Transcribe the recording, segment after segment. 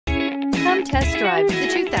Come test drive the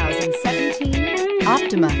 2017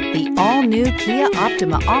 Optima. The all-new Kia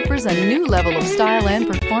Optima offers a new level of style and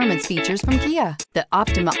performance features from Kia. The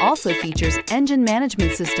Optima also features engine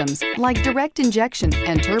management systems like direct injection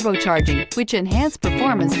and turbocharging, which enhance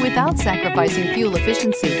performance without sacrificing fuel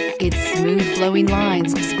efficiency. Its smooth flowing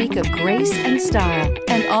lines speak of grace and style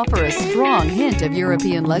and offer a strong hint of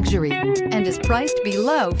European luxury, and is priced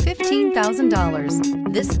below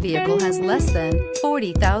 $15,000. This vehicle has less than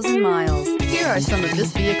 40,000 miles. Here are some of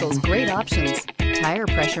this vehicle's great options: tire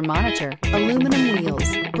pressure monitor, aluminum wheels,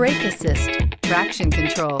 brake assist, traction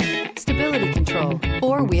control, stability control,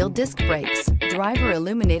 four-wheel disc brakes, driver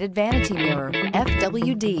illuminated vanity mirror,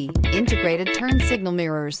 FWD, integrated turn signal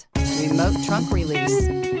mirrors, remote trunk release.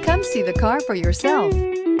 Come see the car for yourself.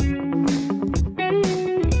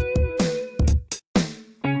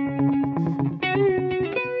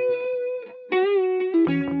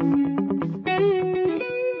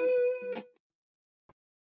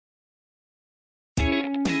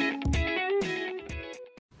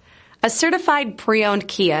 A certified pre-owned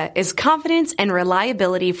Kia is confidence and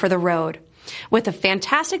reliability for the road. With a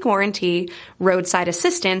fantastic warranty, roadside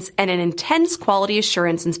assistance, and an intense quality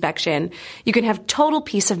assurance inspection, you can have total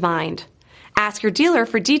peace of mind. Ask your dealer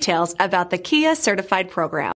for details about the Kia Certified program.